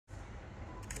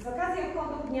Z okazji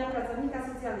obchodów Dnia Pracownika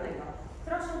Socjalnego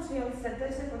proszę przyjąć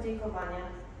serdeczne podziękowania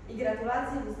i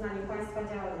gratulacje w uznaniu Państwa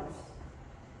działalności.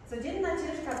 Codzienna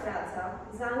ciężka praca,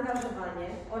 zaangażowanie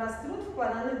oraz trud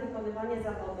wkładany w wykonywanie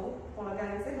zawodu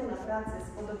polegającego na pracy z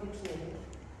podopiecznymi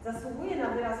zasługuje na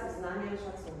wyraz uznania i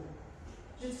szacunku.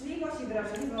 Życzliwość i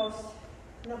wrażliwość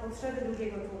na potrzeby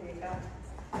drugiego człowieka,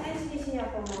 chęć niesienia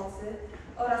pomocy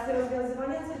oraz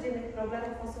rozwiązywania codziennych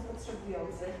problemów osób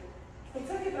potrzebujących to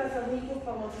cechy pracowników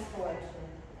pomocy społecznej.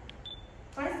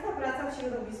 Państwa praca w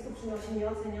środowisku przynosi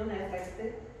nieocenione efekty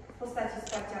w postaci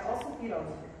wsparcia osób i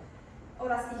rodzin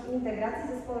oraz ich integracji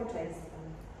ze społeczeństwem.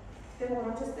 W tym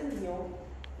uroczystym dniu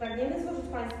pragniemy złożyć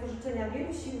Państwu życzenia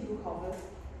wielu sił duchowych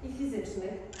i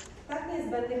fizycznych, tak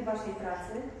niezbędnych w Waszej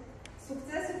pracy,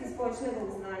 sukcesów i społecznego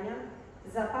uznania,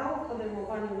 zapału w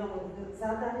podejmowaniu nowych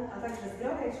zadań, a także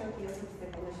zdrowia i wszelkiej osobistej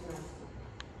pomyślności.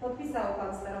 Podpisał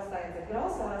Pan Starosta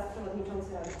oraz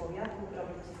Przewodniczący Rady Powiatu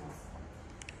Robert.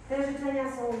 Te życzenia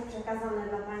są przekazane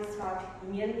dla Państwa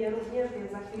imiennie również,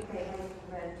 więc za chwilkę je Państwu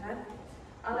wręczę.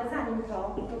 Ale zanim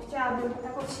to chciałabym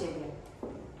tak od siebie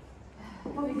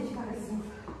powiedzieć parę słów.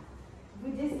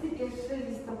 21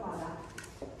 listopada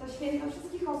to święto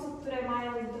wszystkich osób, które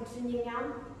mają do czynienia,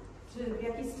 czy w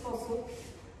jakiś sposób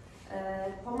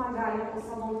pomagają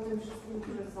osobom tym wszystkim,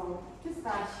 którzy są czy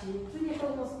starsi, czy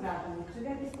niepełnosprawni, czy w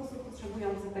jakiś sposób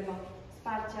potrzebujący tego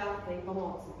wsparcia, tej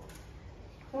pomocy.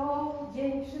 To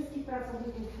Dzień wszystkich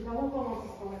pracowników domu pomocy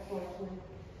społecznej.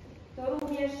 To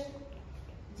również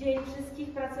Dzień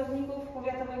wszystkich pracowników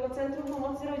Powiatowego Centrum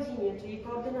Pomocy Rodzinie, czyli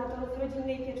koordynatorów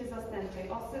rodzinnej pieczy zastępczej,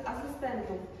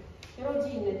 asystentów,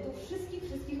 rodziny, tu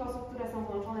wszystkich osób, które są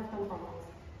włączone w tą pomoc.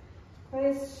 To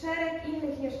jest szereg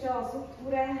innych jeszcze osób,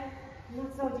 które na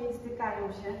co dzień stykają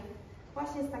się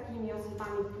właśnie z takimi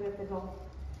osobami, które tego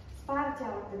wsparcia,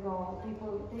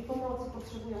 tej pomocy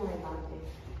potrzebują najbardziej.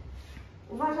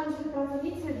 Uważam, że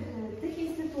pracownicy tych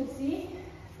instytucji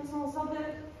to są osoby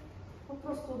po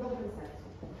prostu o dobrym sercu.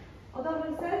 O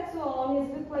dobrym sercu, o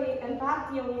niezwykłej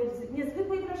empatii, o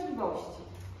niezwykłej wrażliwości.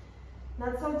 Na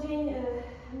co dzień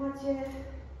macie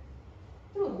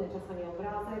trudny czasami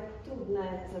obrazek, trudne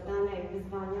zadania i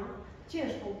wyzwania,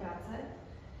 ciężką pracę.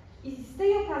 I z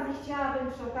tej okazji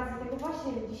chciałabym przy okazji tego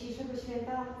właśnie dzisiejszego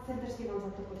święta serdecznie Wam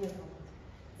za to podziękować.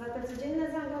 Za te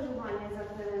codzienne zaangażowanie, za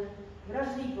tę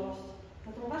wrażliwość,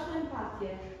 za tą Waszą empatię,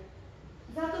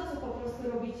 za to, co po prostu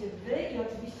robicie Wy i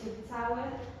oczywiście całe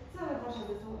Wasze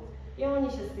zespoły. I oni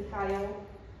się stykają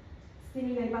z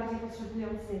tymi najbardziej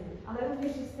potrzebującymi, ale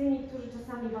również i z tymi, którzy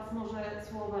czasami Was może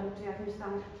słowem czy jakimś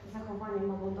tam zachowaniem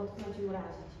mogą dotknąć i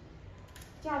urazić.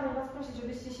 Chciałabym Was prosić,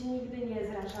 żebyście się nigdy nie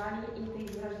zrażali i tej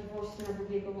wrażliwości na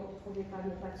drugiego człowieka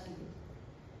nie tracili.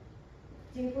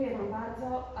 Dziękuję Wam bardzo,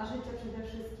 a życzę przede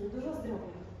wszystkim dużo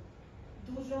zdrowia,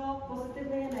 dużo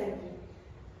pozytywnej energii,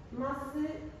 masy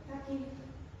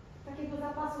takiego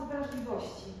zapasu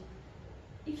wrażliwości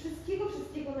i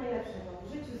wszystkiego najlepszego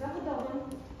w życiu zawodowym,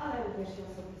 ale również i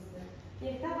osobistym.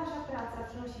 Niech ta Wasza praca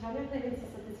przynosi Wam jak najwięcej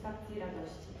satysfakcji i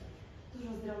radości.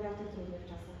 Dużo zdrowia w tych trudnych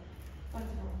czasach.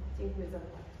 Bardzo Wam dziękuję za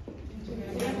uwagę.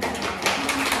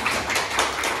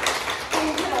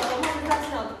 Może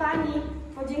zacznę od Pani.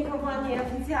 Podziękowanie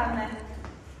oficjalne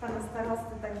Pana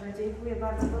Starosty, także dziękuję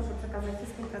bardzo. Proszę przekazać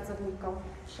wszystkim pracownikom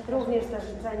również te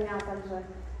życzenia, także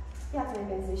jak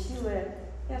najwięcej siły,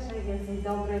 jak najwięcej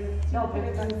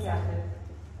dobrych inicjatyw.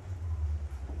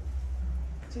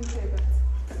 Dziękuję bardzo.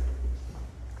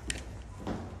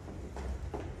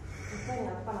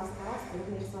 Życzenia od Pana Starosty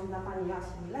również są dla Pani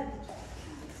Jasi Milewicz.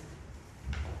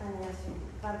 Pani Jasiu,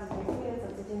 bardzo dziękuję za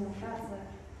codzienną pracę.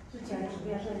 Życzę, żeby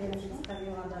jak najwięcej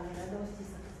sprawiła dla mnie radości,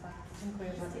 satysfakcji. Dziękuję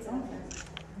bardzo.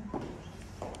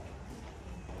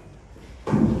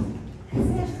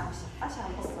 Zresztą Asia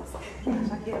Apostolska,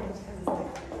 nasza kierowniczka ze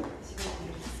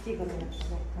wszystkiego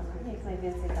najlepszego. Niech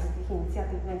najwięcej tam tych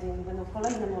inicjatyw będzie, niech będą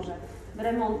kolejne może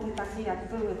remonty takie jak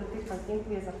były dotychczas.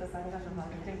 Dziękuję za to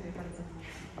zaangażowanie. Dziękuję bardzo.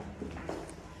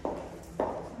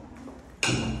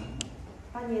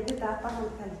 Pani Edyta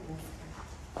Pracownika.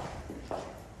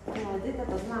 No, Edytę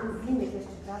to znam z innych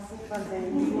jeszcze czasów, bardzo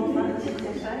rozmowa, się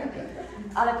cieszę,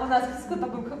 ale po nazwisku to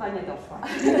bym chyba nie doszła.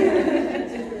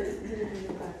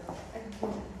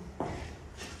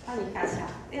 Pani Kasia,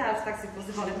 ja już tak sobie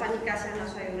pozwolę, Pani Kasia,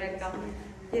 nasza Jureka,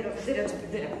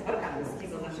 dyrektorka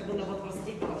miejskiego naszego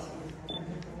Nowodworskiego.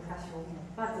 Kasiu,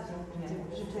 bardzo dziękuję.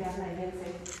 Życzę jak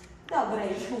najwięcej dobrej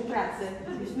współpracy,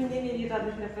 żebyśmy nie mieli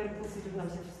żadnych reperkusji, żeby nam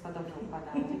się wszystko dobrze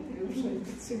układało.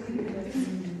 Dziękuję.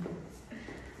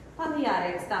 Pan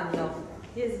Jarek Stando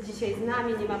jest dzisiaj z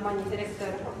nami, nie ma Pani Dyrektor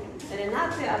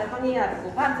Renaty, ale Panie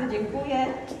Jarku, bardzo dziękuję.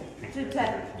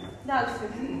 Życzę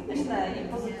dalszych, myślę, i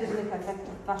pozytywnych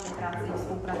efektów Waszej pracy i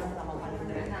współpracy z nową Panią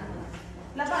Dyrektor.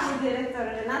 Dla Pani Dyrektor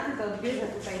Renaty to odbierze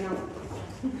tutaj nam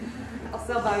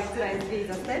osoba, która jest w jej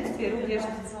zastępstwie. Również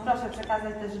proszę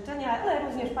przekazać te życzenia, ale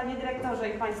również Panie Dyrektorze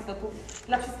i Państwo tu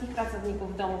dla wszystkich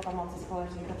pracowników Domu Pomocy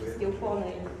Społecznej, za wszystkie ukłony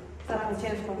i za tę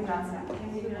ciężką pracę.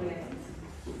 Dziękuję.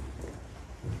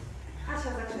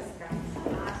 Asia Zakrzeska.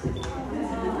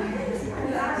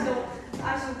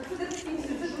 Asiu, przede wszystkim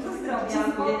życzę dużo zdrowia,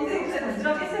 bo Ty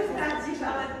zdrowie też tracisz,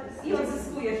 ale i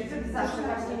odzyskujesz, żeby zawsze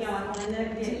właśnie miała tą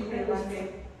energię i właśnie.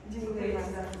 Dziękuję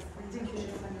Pani za wszystko. Dziękuję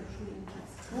Pani Urszuli.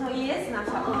 No i jest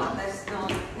nasza Ula też, no.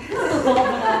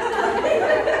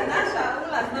 Nasza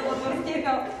Ula z Nowodworskiego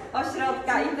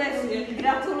Ośrodka i też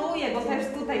gratuluję, bo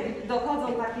też tutaj dochodzą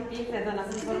takie piękne do nas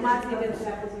informacje, więc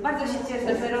bardzo się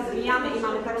cieszę, że rozwijamy i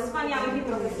mamy tak wspaniałych i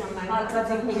profesjonalnych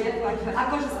pracowników. A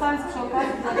korzystając przy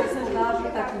okazji dla wesellarzy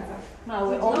taki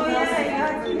mały obraz. Ojej,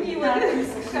 jaki miły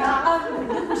skrzat.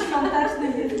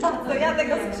 Świąteczny jest bardzo. To ja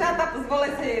tego skrzata pozwolę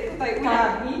sobie tutaj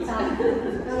ujawnić.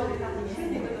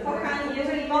 Kochani,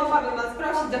 jeżeli mogłabym Was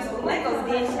prosić do wspólnego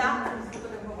zdjęcia,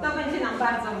 to będzie nam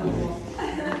bardzo miło.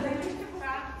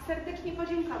 Serdecznie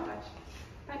podziękować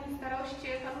Pani Staroście,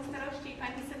 Panu Staroście i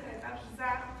Pani Sekretarz za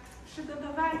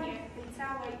przygotowanie tej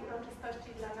całej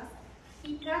uroczystości dla nas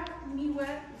i tak miłe,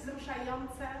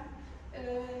 wzruszające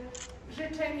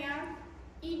życzenia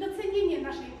i docenienie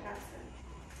naszej pracy.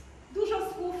 Dużo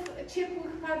słów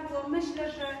ciepłych padło.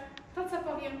 Myślę, że to, co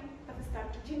powiem, to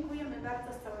wystarczy. Dziękujemy bardzo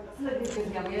z całego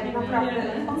serca. Naprawdę,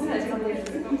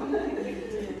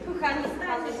 kochani,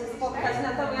 staramy się spotkać,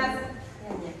 natomiast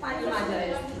Pani Magda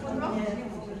jest.